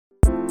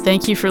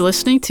Thank you for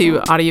listening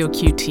to Audio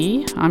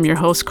QT. I'm your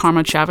host,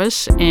 Karma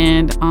Chavez,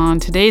 and on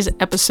today's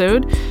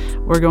episode,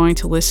 we're going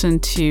to listen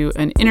to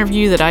an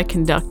interview that I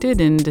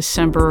conducted in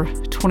December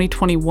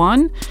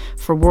 2021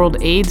 for World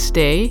AIDS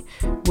Day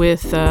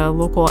with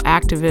local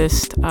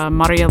activist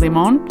Maria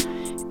Limon,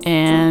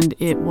 and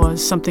it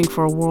was something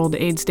for a World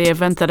AIDS Day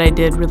event that I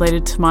did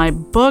related to my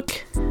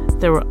book.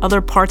 There were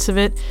other parts of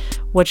it.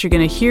 What you're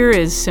going to hear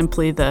is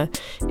simply the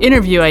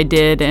interview I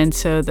did, and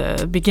so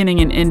the beginning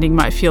and ending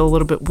might feel a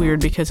little bit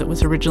weird because it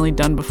was originally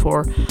done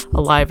before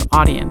a live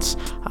audience,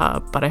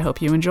 but I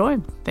hope you enjoy.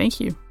 Thank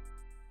you.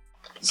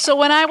 So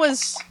when I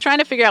was trying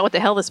to figure out what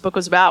the hell this book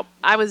was about,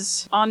 I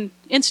was on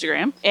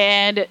Instagram,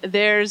 and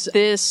there's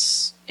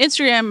this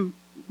Instagram,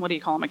 what do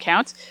you call them,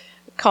 account,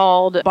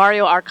 called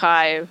Barrio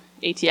Archive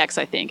ATX,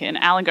 I think, and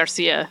Alan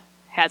Garcia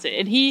has it.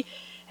 And he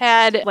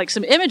had like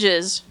some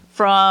images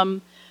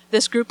from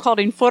this group called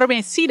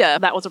Informe SIDA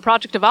that was a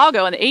project of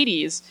Algo in the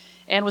 80s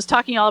and was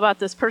talking all about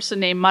this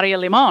person named Maria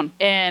Limon.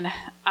 And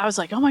I was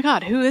like, oh my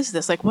God, who is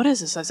this? Like, what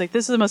is this? I was like,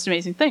 this is the most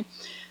amazing thing.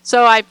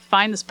 So I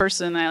find this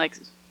person, and I like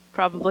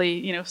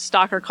probably,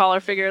 stalker, call her,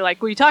 figure, like,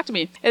 will you talk to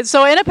me? And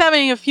so I end up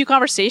having a few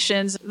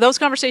conversations. Those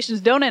conversations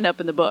don't end up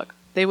in the book.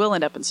 They will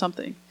end up in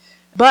something.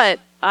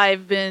 But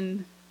I've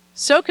been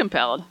so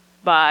compelled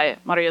by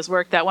Maria's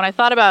work that when I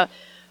thought about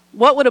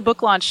what would a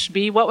book launch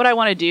be? What would I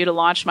want to do to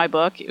launch my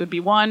book? It would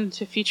be, one,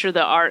 to feature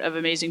the art of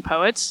amazing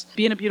poets,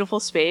 be in a beautiful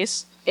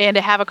space, and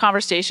to have a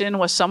conversation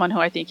with someone who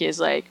I think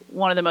is like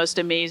one of the most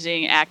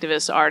amazing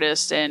activists,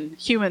 artists, and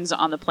humans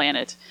on the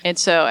planet. And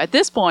so at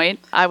this point,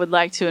 I would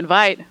like to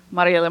invite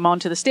Maria Limon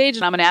to the stage,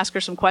 and I'm going to ask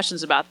her some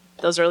questions about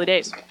those early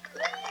days.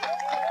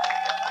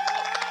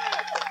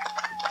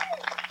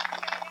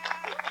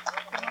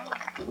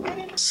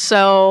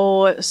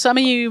 So some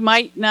of you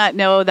might not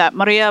know that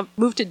Maria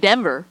moved to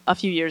Denver a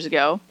few years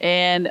ago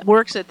and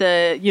works at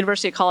the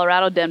University of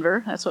Colorado,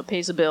 Denver. That's what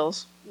pays the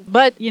bills.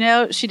 But,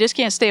 she just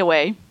can't stay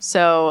away.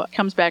 So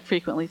comes back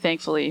frequently,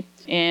 thankfully.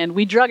 And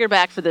we drug her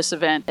back for this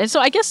event. And so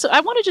I guess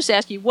I want to just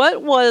ask you,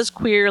 what was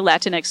queer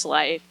Latinx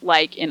life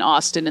like in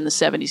Austin in the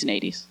 70s and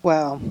 80s?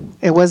 Well,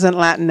 it wasn't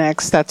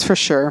Latinx, that's for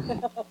sure.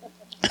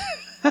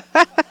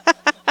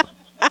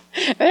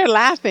 They're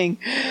laughing.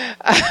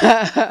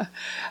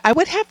 I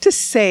would have to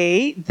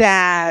say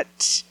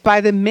that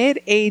by the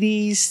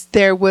mid-'80s,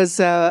 there was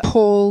a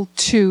pull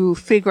to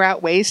figure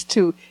out ways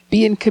to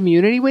be in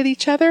community with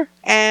each other.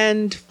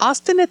 And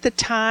Austin at the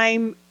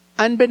time,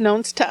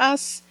 unbeknownst to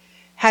us,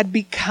 had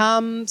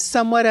become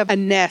somewhat of a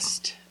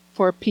nest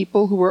for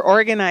people who were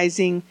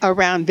organizing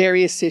around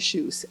various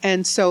issues.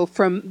 And so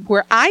from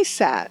where I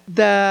sat,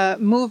 the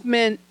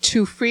movement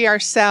to free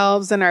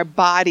ourselves and our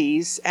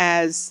bodies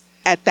as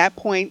at that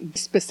point,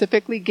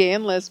 specifically gay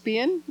and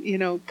lesbian,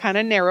 kind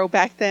of narrow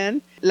back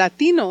then.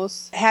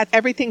 Latinos had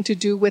everything to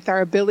do with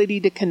our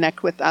ability to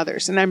connect with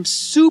others. And I'm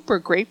super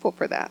grateful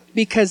for that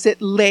because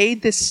it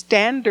laid the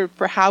standard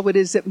for how it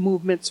is that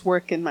movements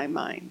work in my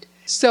mind.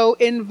 So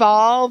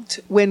involved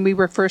when we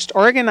were first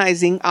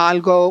organizing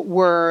Algo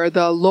were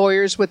the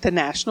lawyers with the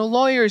National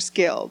Lawyers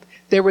Guild.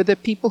 There were the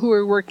people who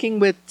were working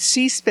with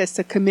CISPES,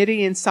 a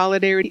committee in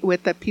solidarity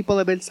with the people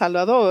of El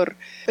Salvador.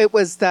 It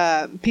was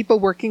the people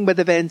working with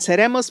the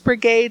Venceremos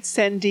Brigade,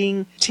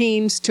 sending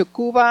teams to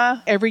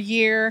Cuba every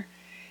year,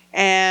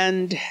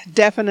 and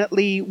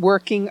definitely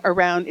working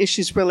around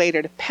issues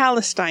related to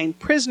Palestine,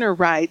 prisoner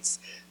rights,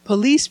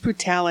 police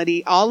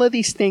brutality, all of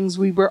these things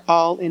we were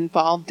all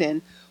involved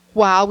in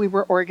while we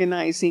were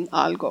organizing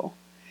Algo.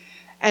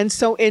 And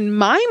so in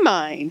my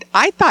mind,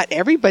 I thought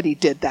everybody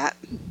did that.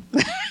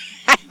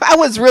 I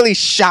was really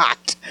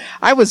shocked.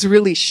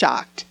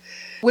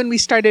 When we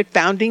started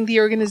founding the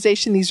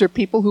organization, these are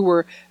people who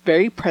were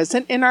very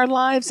present in our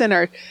lives and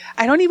I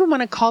don't even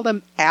want to call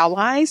them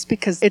allies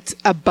because it's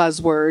a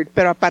buzzword,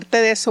 pero aparte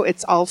de eso,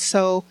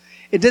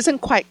 it doesn't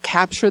quite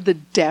capture the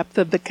depth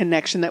of the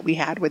connection that we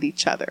had with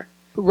each other.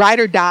 Ride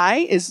or die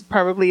is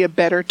probably a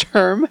better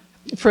term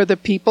for the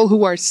people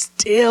who are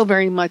still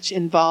very much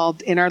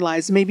involved in our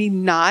lives, maybe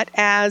not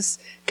as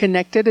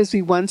connected as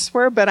we once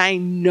were, but I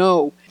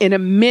know in a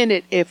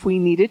minute, if we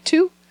needed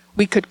to,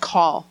 we could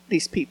call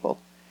these people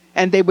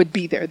and they would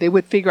be there. They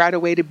would figure out a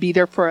way to be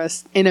there for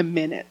us in a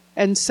minute.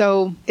 And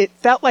so it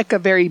felt like a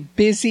very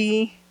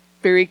busy,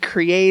 very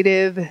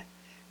creative,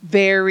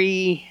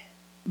 very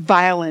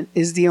violent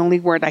is the only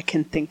word I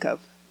can think of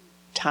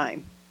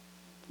time.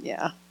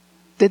 Yeah.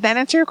 Did that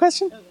answer your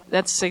question?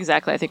 That's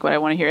exactly, I think, what I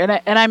want to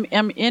hear. And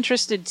I'm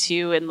interested,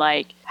 too, in,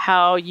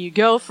 how you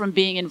go from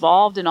being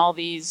involved in all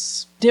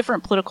these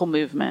different political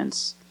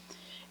movements.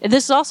 And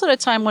this is also at a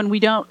time when we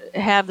don't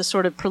have the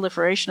sort of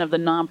proliferation of the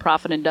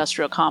nonprofit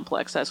industrial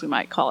complex, as we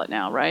might call it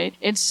now, right?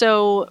 And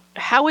so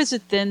how is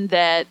it then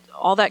that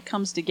all that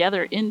comes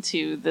together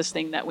into this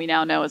thing that we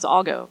now know as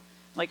Algo?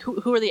 Like,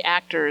 who are the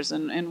actors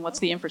and what's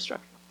the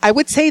infrastructure? I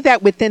would say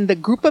that within the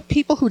group of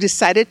people who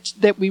decided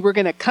that we were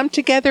going to come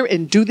together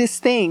and do this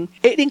thing,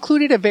 it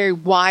included a very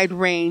wide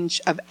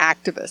range of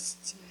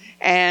activists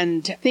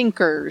and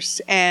thinkers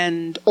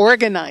and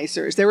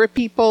organizers. There were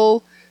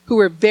people who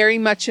were very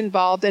much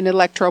involved in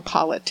electoral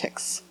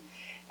politics.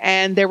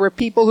 And there were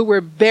people who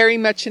were very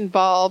much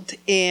involved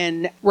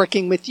in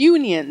working with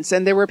unions.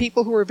 And there were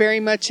people who were very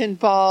much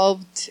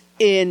involved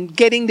in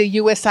getting the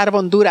U.S. out of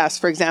Honduras,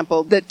 for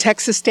example. The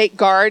Texas State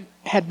Guard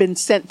had been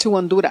sent to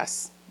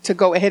Honduras to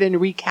go ahead and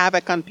wreak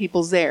havoc on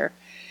peoples there.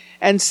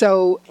 And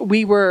so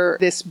we were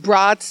this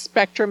broad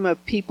spectrum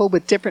of people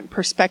with different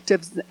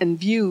perspectives and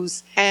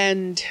views.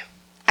 And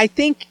I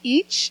think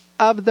each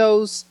of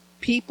those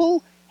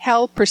people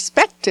held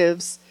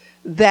perspectives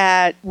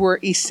that were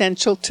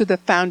essential to the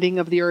founding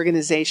of the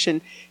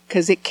organization,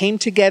 because it came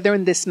together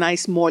in this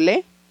nice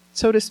mole,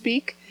 so to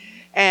speak.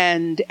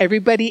 And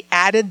everybody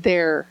added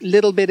their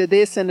little bit of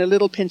this and a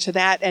little pinch of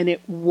that, and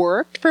it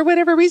worked for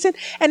whatever reason.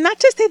 And not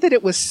to say that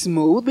it was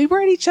smooth. We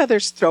were at each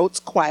other's throats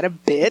quite a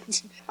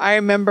bit. I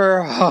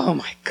remember, oh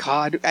my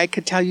God, I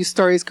could tell you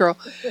stories, girl.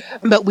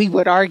 But we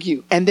would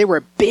argue. And there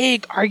were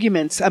big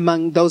arguments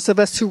among those of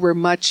us who were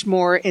much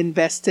more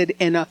invested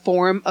in a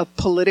form of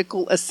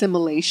political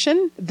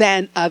assimilation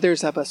than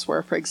others of us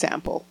were, for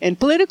example. In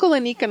political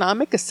and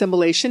economic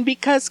assimilation,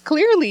 because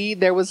clearly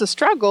there was a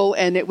struggle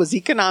and it was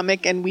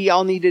economic and we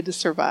all needed to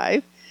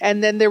survive.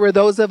 And then there were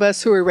those of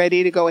us who were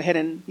ready to go ahead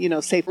and,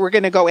 say, we're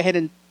going to go ahead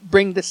and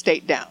bring the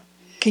state down.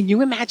 Can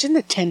you imagine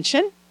the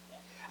tension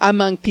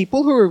among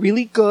people who were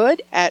really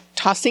good at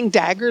tossing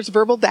daggers,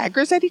 verbal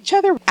daggers at each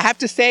other? I have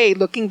to say,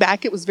 looking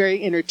back, it was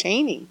very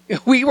entertaining.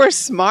 We were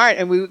smart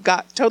and we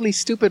got totally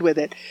stupid with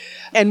it.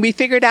 And we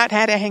figured out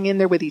how to hang in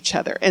there with each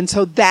other. And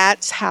so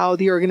that's how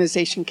the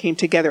organization came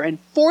together. And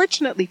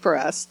fortunately for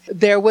us,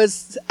 there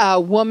was a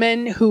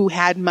woman who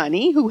had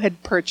money, who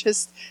had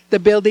purchased the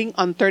building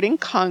on 3rd and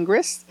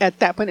Congress. At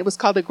that point, it was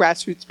called the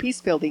Grassroots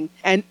Peace Building.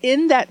 And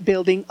in that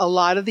building, a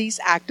lot of these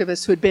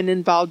activists who had been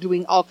involved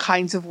doing all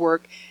kinds of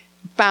work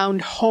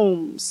found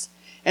homes.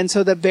 And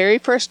so the very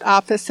first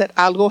office that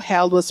Algo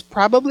held was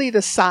probably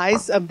the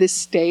size of this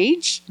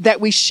stage that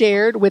we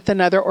shared with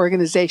another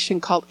organization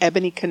called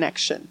Ebony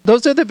Connection.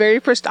 Those are the very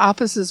first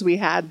offices we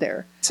had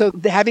there. So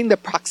having the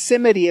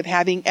proximity of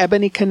having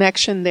Ebony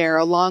Connection there,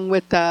 along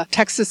with the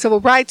Texas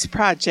Civil Rights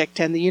Project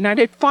and the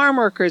United Farm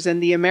Workers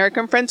and the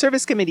American Friends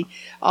Service Committee,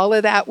 all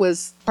of that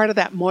was part of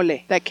that mole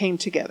that came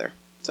together.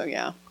 So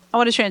yeah. I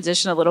want to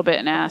transition a little bit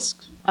and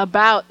ask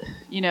about,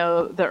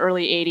 the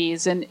early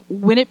 80s and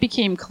when it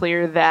became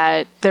clear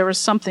that there was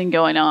something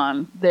going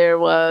on. There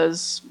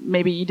was,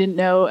 maybe you didn't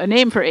know a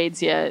name for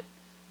AIDS yet,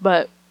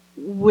 but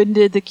when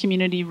did the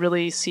community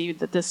really see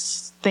that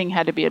this thing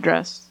had to be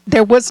addressed?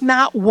 There was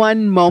not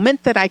one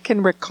moment that I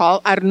can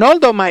recall.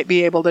 Arnoldo might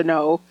be able to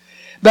know,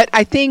 but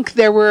I think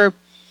there were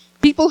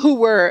people who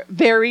were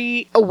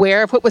very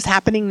aware of what was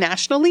happening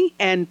nationally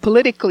and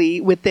politically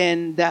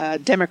within the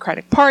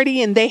Democratic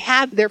Party, and they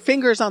had their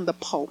fingers on the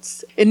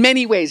pulse in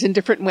many ways, in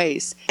different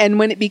ways. And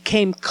when it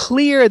became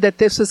clear that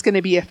this was going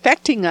to be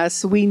affecting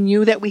us, we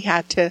knew that we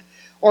had to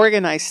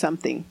organize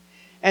something.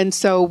 And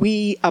so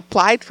we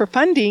applied for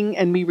funding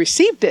and we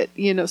received it,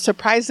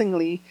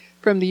 surprisingly,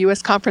 from the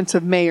U.S. Conference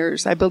of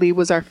Mayors, I believe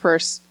was our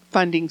first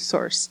funding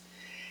source.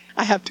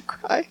 I have to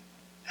cry.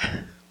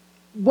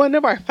 One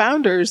of our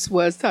founders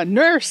was a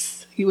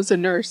nurse. He was a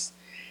nurse.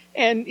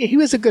 And he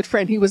was a good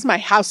friend. He was my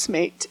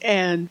housemate.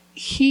 And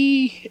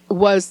he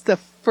was the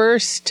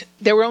first.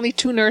 There were only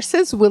 2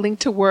 nurses willing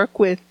to work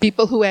with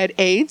people who had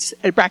AIDS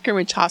at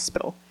Brackenridge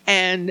Hospital.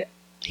 And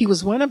he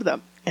was one of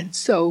them. And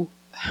so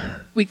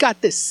we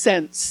got this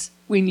sense.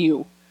 We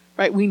knew,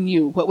 right? We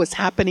knew what was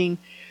happening,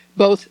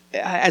 both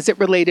as it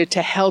related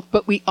to health,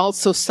 but we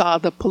also saw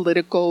the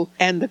political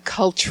and the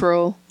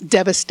cultural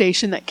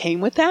devastation that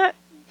came with that.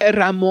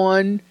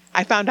 Ramon,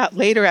 I found out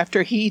later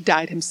after he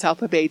died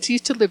himself of AIDS. He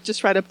used to live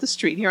just right up the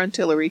street here on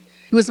Tillery.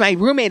 He was my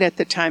roommate at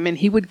the time, and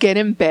he would get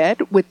in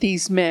bed with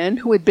these men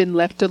who had been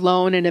left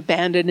alone and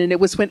abandoned. And it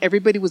was when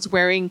everybody was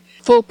wearing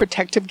full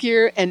protective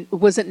gear, and it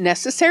wasn't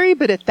necessary.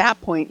 But at that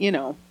point,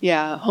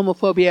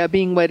 homophobia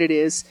being what it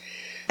is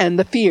and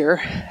the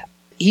fear,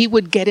 he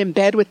would get in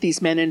bed with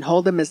these men and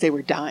hold them as they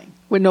were dying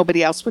when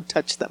nobody else would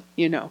touch them,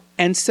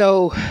 And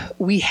so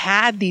we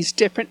had these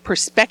different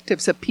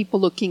perspectives of people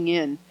looking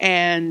in,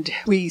 and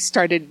we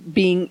started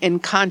being in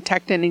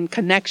contact and in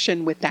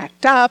connection with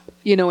ACT UP.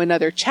 In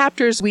other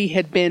chapters, we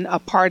had been a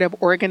part of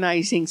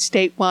organizing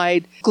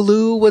statewide.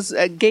 GLUE was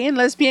Gay and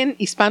Lesbian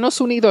Hispanos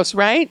Unidos,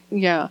 right?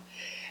 Yeah.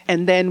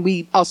 And then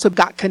we also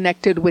got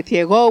connected with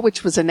Llegó,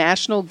 which was a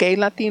national gay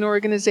Latino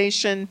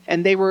organization.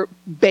 And they were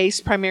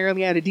based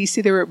primarily out of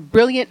DC. There were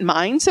brilliant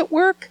minds at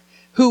work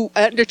who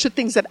understood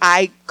things that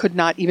I could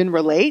not even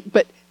relate,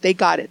 but they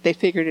got it. They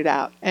figured it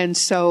out. And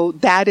so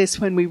that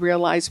is when we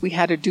realized we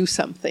had to do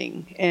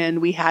something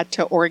and we had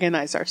to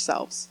organize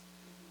ourselves.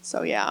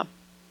 So, yeah.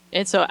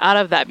 And so out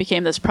of that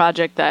became this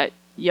project that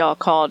y'all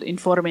called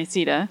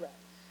Informecida. Right.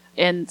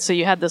 And so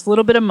you had this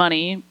little bit of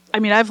money. I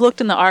mean, I've looked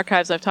in the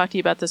archives. I've talked to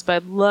you about this, but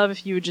I'd love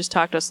if you would just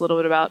talk to us a little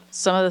bit about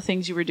some of the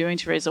things you were doing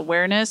to raise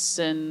awareness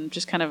and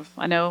just kind of,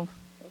 I know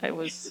it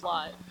was a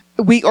lot.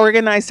 We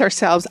organized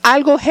ourselves.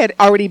 Algo had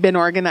already been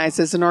organized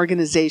as an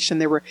organization.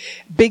 There were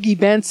big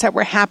events that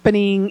were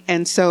happening.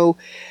 And so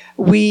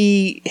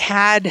We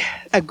had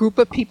a group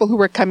of people who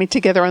were coming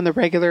together on the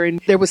regular, and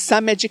there was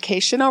some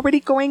education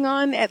already going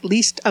on, at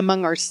least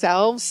among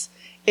ourselves,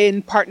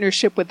 in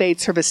partnership with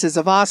AIDS Services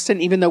of Austin,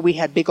 even though we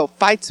had big old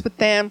fights with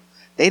them.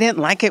 They didn't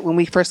like it when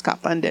we first got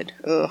funded.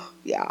 Ugh,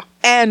 yeah.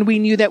 And we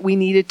knew that we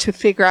needed to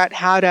figure out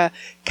how to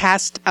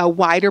cast a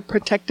wider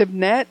protective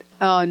net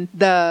on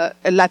the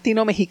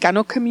Latino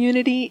Mexicano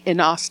community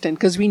in Austin,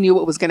 because we knew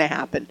what was going to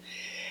happen.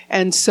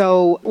 And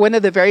so one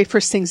of the very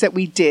first things that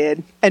we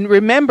did, and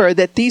remember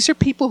that these are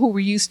people who were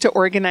used to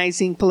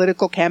organizing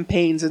political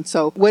campaigns. And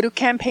so what do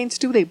campaigns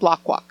do? They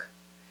block walk.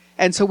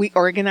 And so we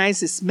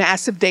organized this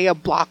massive day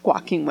of block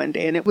walking one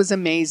day, and it was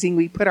amazing.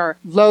 We put our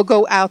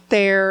logo out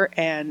there,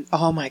 and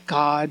oh my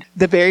God,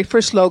 the very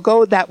first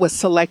logo that was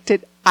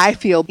selected, I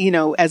feel,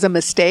 as a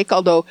mistake,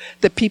 although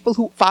the people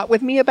who fought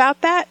with me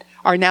about that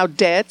are now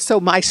dead, so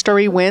my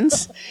story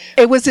wins.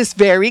 It was this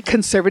very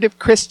conservative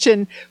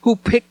Christian who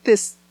picked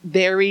this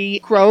very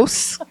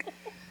gross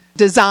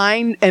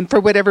design, and for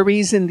whatever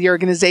reason, the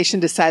organization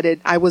decided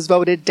I was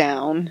voted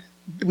down.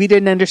 We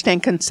didn't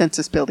understand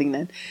consensus building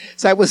then.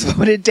 So I was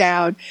voted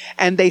down,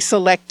 and they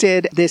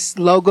selected this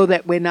logo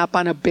that went up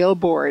on a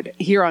billboard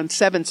here on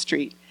 7th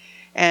Street.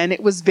 And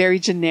it was very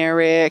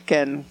generic,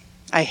 and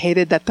I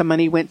hated that the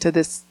money went to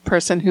this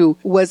person who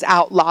was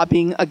out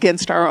lobbying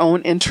against our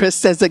own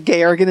interests as a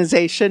gay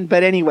organization.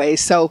 But anyway,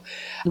 so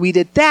we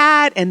did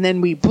that, and then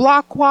we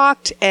block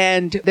walked,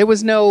 and there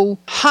was no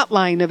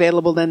hotline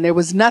available then. There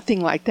was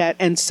nothing like that.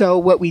 And so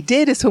what we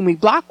did is when we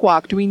block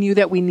walked, we knew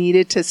that we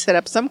needed to set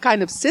up some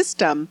kind of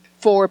system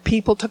for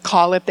people to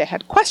call if they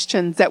had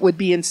questions that would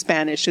be in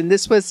Spanish. And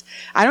this was,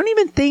 I don't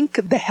even think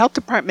the health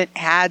department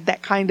had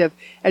that kind of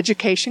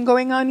education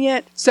going on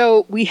yet.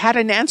 So we had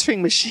an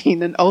answering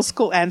machine, an old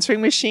school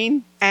answering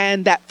machine.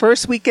 And that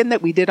first weekend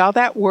that we did all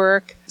that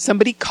work,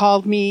 somebody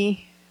called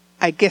me,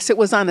 I guess it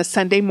was on a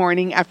Sunday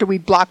morning after we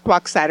blocked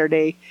walk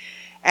Saturday,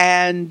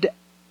 and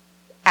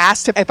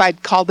asked if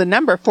I'd called the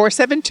number,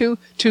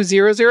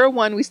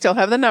 472-2001. We still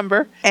have the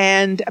number.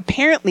 And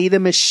apparently the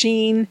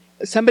machine,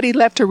 somebody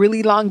left a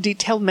really long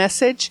detailed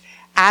message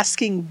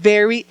asking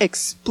very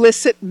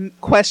explicit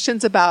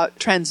questions about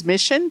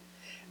transmission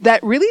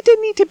that really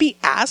didn't need to be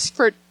asked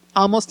for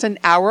almost an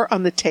hour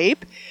on the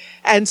tape.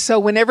 And so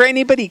whenever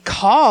anybody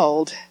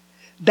called,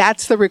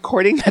 that's the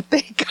recording that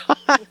they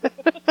got.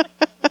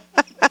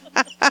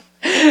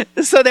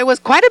 So there was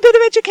quite a bit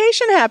of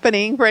education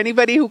happening for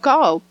anybody who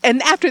called.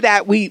 And after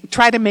that, we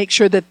tried to make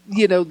sure that,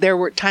 there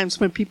were times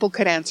when people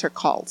could answer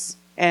calls.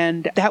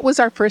 And that was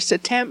our first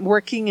attempt,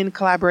 working in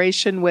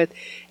collaboration with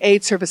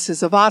AIDS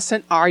Services of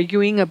Austin,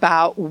 arguing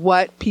about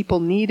what people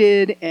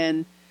needed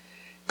and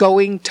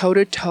going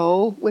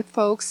toe-to-toe with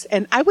folks.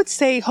 And I would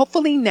say,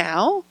 hopefully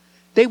now,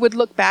 they would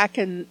look back,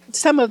 and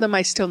some of them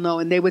I still know,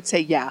 and they would say,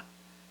 yeah,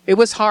 it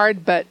was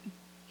hard, but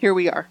here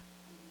we are.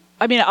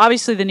 I mean,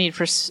 obviously the need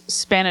for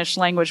Spanish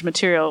language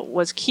material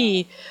was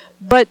key,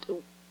 but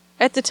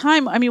at the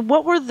time, I mean,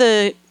 what were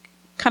the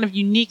kind of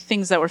unique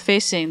things that were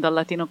facing the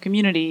Latino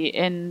community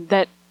and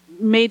that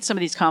made some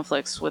of these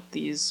conflicts with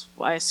these,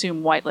 I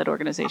assume, white-led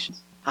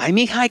organizations? Ay,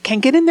 mija, I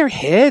can't get in their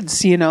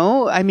heads,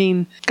 I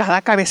mean,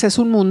 cada cabeza es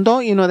un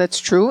mundo, that's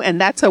true,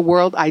 and that's a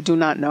world I do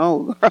not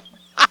know.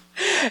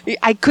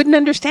 I couldn't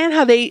understand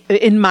how they,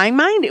 in my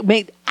mind, it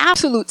made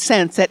absolute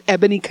sense that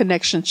Ebony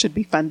Connection should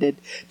be funded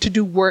to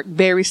do work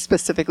very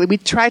specifically. We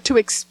tried to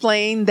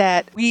explain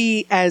that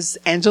we, as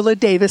Angela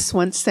Davis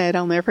once said,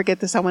 I'll never forget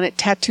this, I want it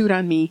tattooed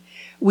on me,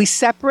 we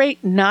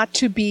separate not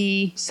to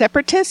be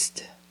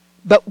separatist,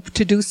 but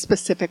to do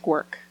specific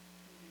work.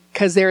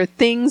 Because there are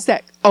things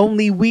that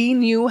only we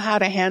knew how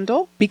to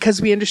handle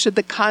because we understood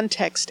the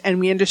context and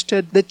we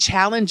understood the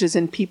challenges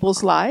in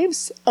people's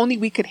lives, only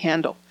we could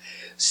handle.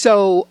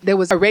 So there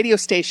was a radio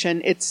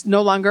station. It's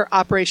no longer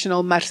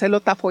operational. Marcelo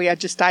Tafoya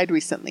just died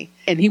recently.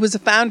 And he was the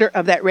founder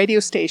of that radio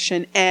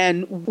station.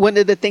 And one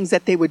of the things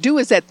that they would do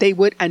is that they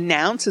would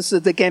announce, this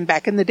was again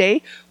back in the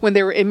day, when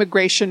there were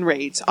immigration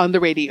raids on the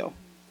radio.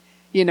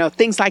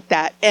 Things like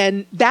that.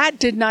 And that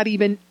did not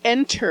even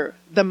enter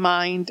the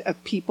mind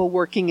of people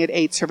working at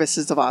AIDS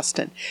Services of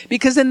Austin.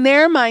 Because in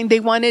their mind, they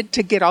wanted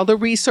to get all the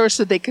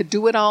resources, they could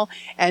do it all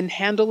and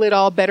handle it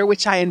all better,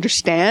 which I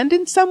understand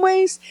in some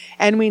ways.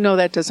 And we know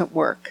that doesn't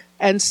work.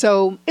 And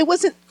so it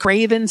wasn't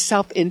craven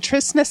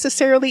self-interest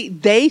necessarily.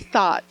 They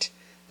thought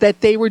that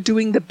they were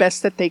doing the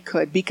best that they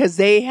could because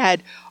they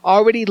had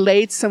already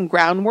laid some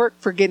groundwork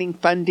for getting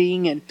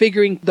funding and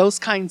figuring those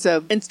kinds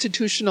of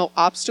institutional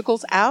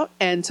obstacles out.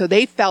 And so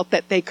they felt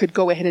that they could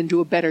go ahead and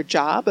do a better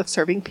job of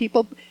serving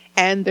people.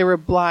 And they were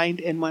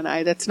blind in one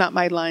eye. That's not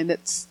my line.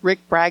 That's Rick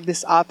Bragg,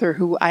 this author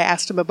who I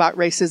asked him about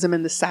racism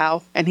in the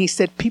South. And he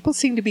said, people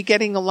seem to be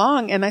getting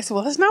along. And I said,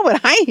 well, that's not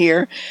what I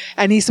hear.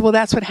 And he said, well,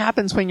 that's what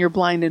happens when you're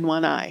blind in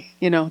one eye.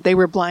 They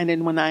were blind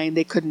in one eye and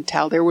they couldn't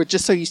tell. They were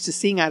just so used to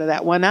seeing out of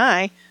that one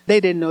eye,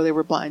 they didn't know they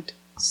were blind.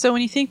 So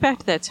when you think back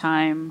to that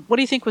time, what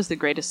do you think was the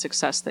greatest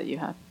success that you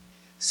had?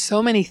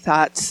 So many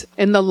thoughts.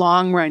 In the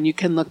long run, you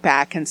can look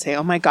back and say,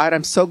 oh my God,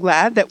 I'm so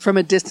glad that from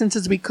a distance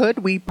as we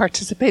could, we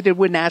participated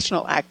with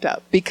National ACT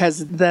UP,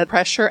 because the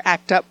pressure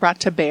ACT UP brought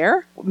to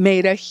bear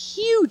made a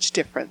huge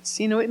difference.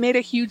 It made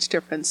a huge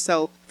difference.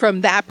 So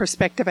from that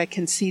perspective, I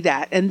can see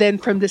that. And then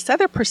from this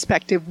other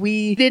perspective,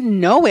 we didn't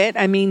know it.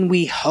 I mean,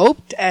 we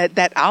hoped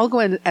that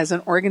ALGO as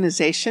an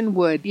organization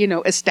would,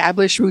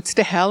 establish Roots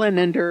to Hell. And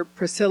under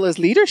Priscilla's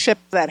leadership,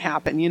 that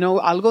happened.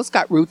 ALGO's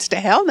got Roots to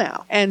Hell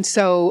now. And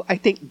so I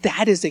think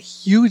that is a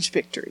huge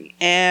victory.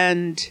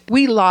 And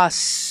we lost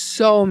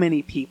so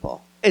many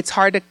people. It's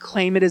hard to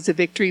claim it as a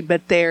victory,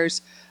 but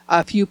there's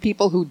a few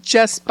people who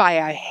just by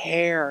a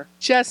hair,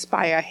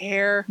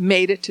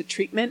 made it to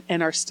treatment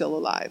and are still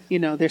alive.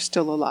 They're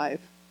still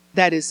alive.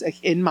 That is,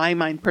 in my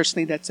mind,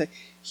 personally, that's a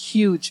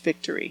huge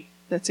victory.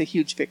 That's a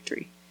huge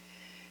victory.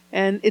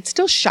 And it's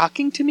still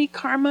shocking to me,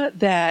 Karma,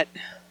 that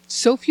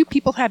so few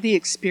people have the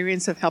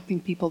experience of helping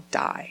people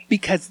die,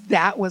 because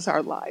that was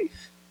our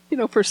life.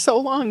 For so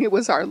long, it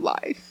was our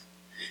life.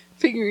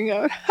 Figuring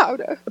out how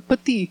to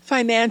put the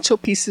financial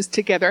pieces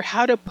together,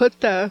 how to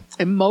put the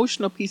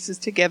emotional pieces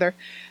together,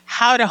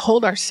 how to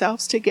hold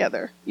ourselves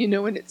together,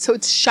 and so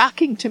it's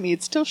shocking to me.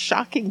 It's still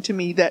shocking to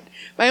me that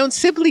my own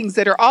siblings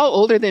that are all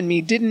older than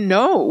me didn't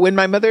know when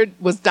my mother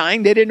was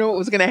dying. They didn't know what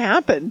was going to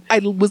happen. I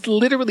was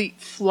literally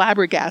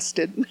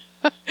flabbergasted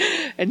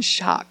and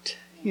shocked,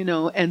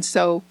 and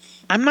so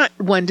I'm not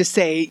one to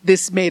say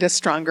this made us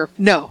stronger.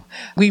 No,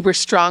 we were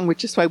strong,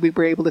 which is why we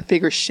were able to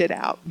figure shit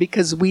out,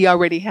 because we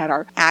already had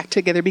our act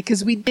together,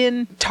 because we'd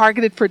been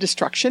targeted for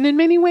destruction in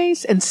many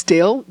ways. And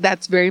still,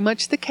 that's very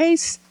much the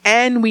case.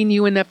 And we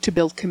knew enough to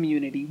build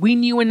community. We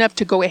knew enough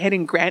to go ahead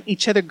and grant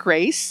each other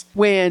grace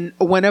when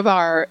one of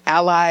our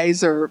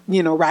allies or,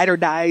 ride or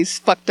dies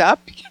fucked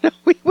up.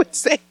 We would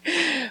say,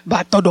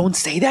 Bato, don't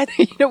say that.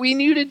 We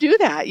knew to do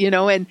that,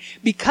 and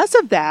because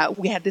of that,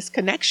 we had this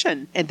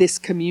connection and this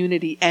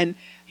community. And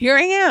here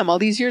I am all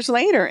these years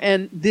later,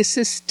 and this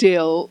is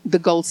still the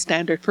gold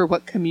standard for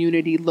what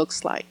community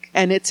looks like.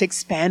 And it's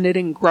expanded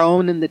and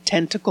grown, and the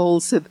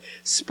tentacles have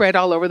spread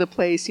all over the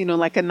place,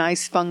 like a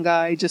nice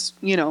fungi, just,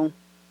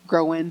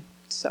 growing.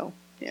 So,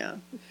 yeah,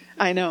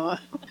 I know.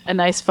 A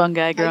nice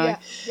fungi growing.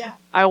 Yeah.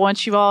 I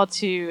want you all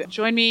to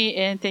join me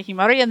in thanking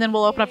Maria, and then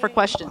we'll open up for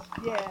questions.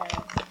 Yeah.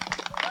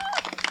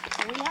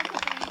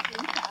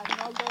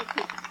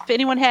 If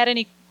anyone had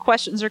any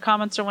questions or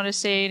comments or want to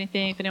say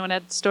anything, if anyone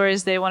had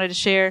stories they wanted to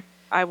share,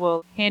 I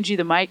will hand you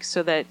the mic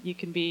so that you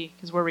can be,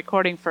 because we're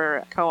recording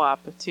for co-op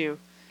too.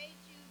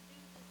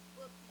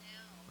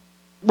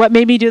 What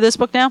made me do this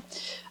book now?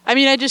 I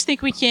mean, I just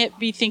think we can't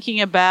be thinking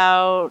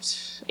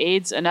about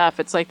AIDS enough.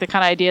 It's like the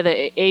kind of idea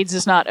that AIDS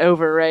is not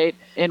over, right?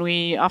 And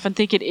we often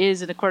think it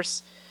is. And of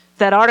course,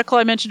 that article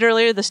I mentioned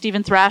earlier, the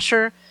Stephen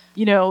Thrasher,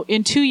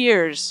 in 2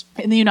 years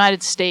in the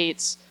United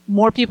States,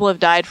 more people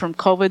have died from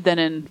COVID than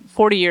in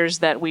 40 years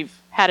that we've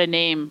had a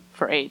name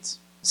for AIDS.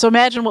 So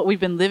imagine what we've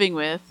been living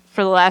with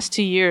for the last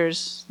 2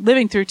 years,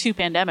 living through 2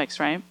 pandemics,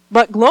 right?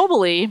 But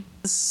globally,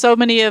 so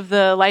many of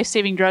the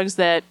life-saving drugs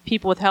that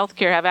people with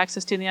healthcare have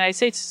access to in the United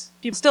States,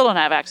 people still don't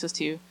have access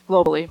to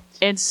globally.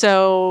 And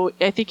so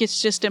I think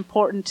it's just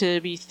important to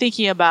be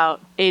thinking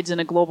about AIDS in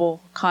a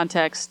global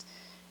context.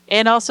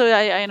 And also,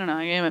 I don't know,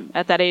 I am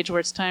at that age where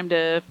it's time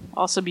to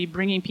also be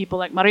bringing people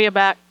like Maria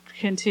back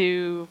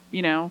into,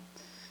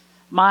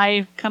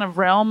 my kind of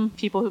realm,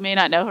 people who may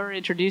not know her,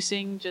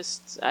 introducing,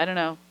 just, I don't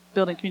know,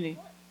 building community.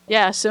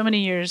 Yeah, so many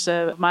years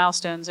of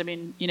milestones. I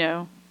mean,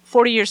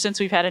 40 years since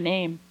we've had a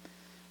name.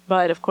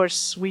 But, of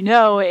course, we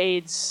know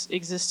AIDS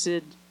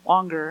existed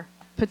longer.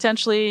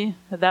 Potentially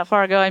that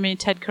far ago. I mean,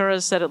 Ted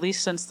Kura said at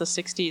least since the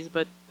 60s,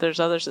 but there's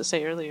others that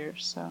say earlier.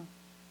 So,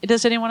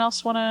 does anyone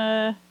else want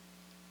to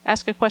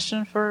ask a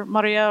question for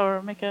Maria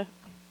or make a...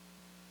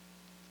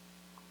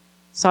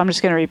 So I'm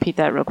just going to repeat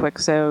that real quick.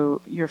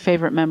 So your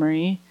favorite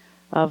memory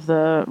of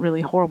the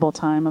really horrible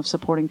time of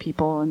supporting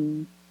people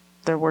in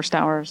their worst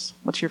hours,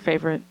 what's your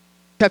favorite?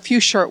 A few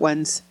short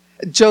ones.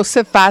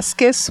 Joseph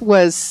Vasquez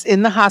was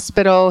in the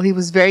hospital. He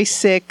was very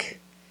sick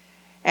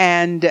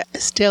and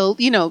still,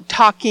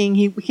 talking.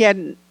 He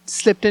hadn't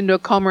slipped into a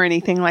coma or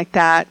anything like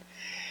that.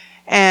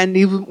 And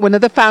he was one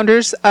of the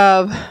founders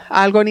of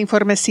Algo en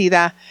Informe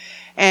SIDA.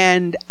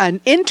 And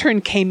an intern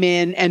came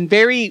in and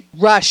very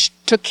rushed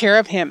took care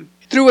of him.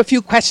 Threw a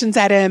few questions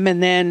at him,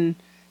 and then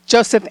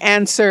Joseph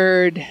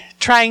answered,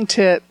 trying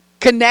to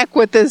connect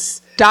with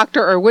this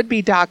doctor or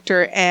would-be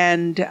doctor,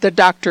 and the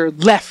doctor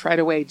left right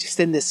away, just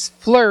in this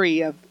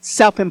flurry of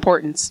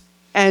self-importance.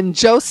 And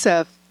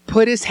Joseph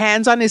put his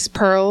hands on his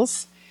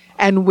pearls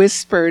and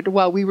whispered,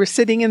 while we were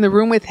sitting in the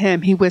room with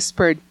him, he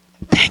whispered,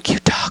 "Thank you,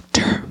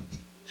 doctor."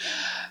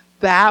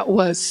 That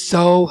was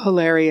so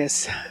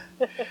hilarious.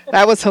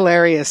 That was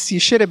hilarious. You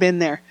should have been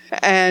there.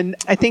 And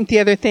I think the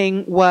other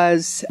thing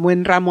was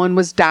when Ramon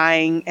was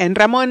dying, and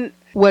Ramon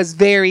was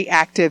very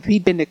active.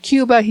 He'd been to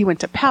Cuba. He went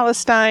to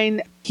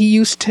Palestine. He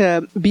used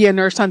to be a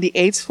nurse on the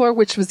 8th floor,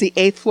 which was the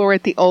 8th floor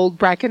at the old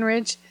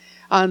Brackenridge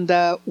on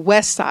the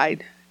west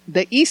side.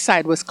 The east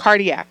side was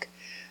cardiac.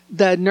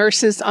 the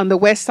nurses on the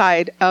west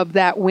side of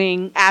that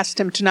wing asked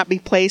him to not be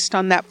placed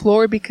on that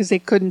floor because they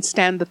couldn't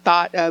stand the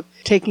thought of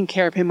taking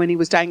care of him when he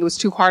was dying. It was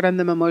too hard on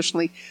them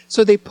emotionally.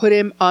 So they put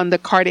him on the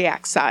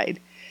cardiac side.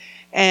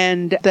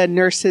 And the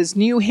nurses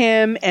knew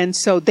him. And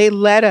so they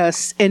let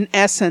us, in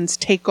essence,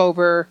 take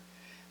over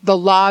the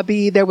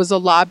lobby. There was a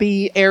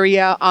lobby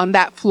area on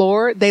that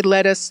floor. They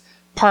let us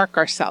park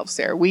ourselves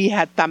there. We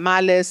had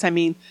tamales. I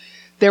mean,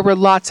 there were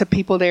lots of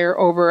people there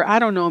over, I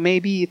don't know,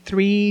 maybe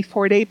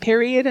 3-4 day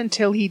period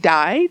until he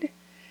died.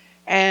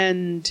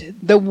 And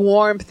the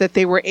warmth that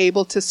they were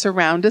able to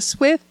surround us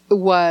with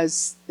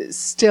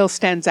still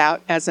stands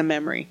out as a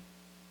memory.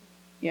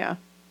 Yeah.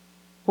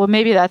 Well,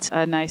 maybe that's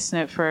a nice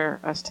note for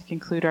us to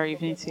conclude our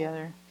evening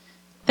together.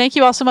 Thank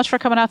you all so much for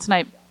coming out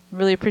tonight.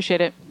 Really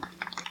appreciate it.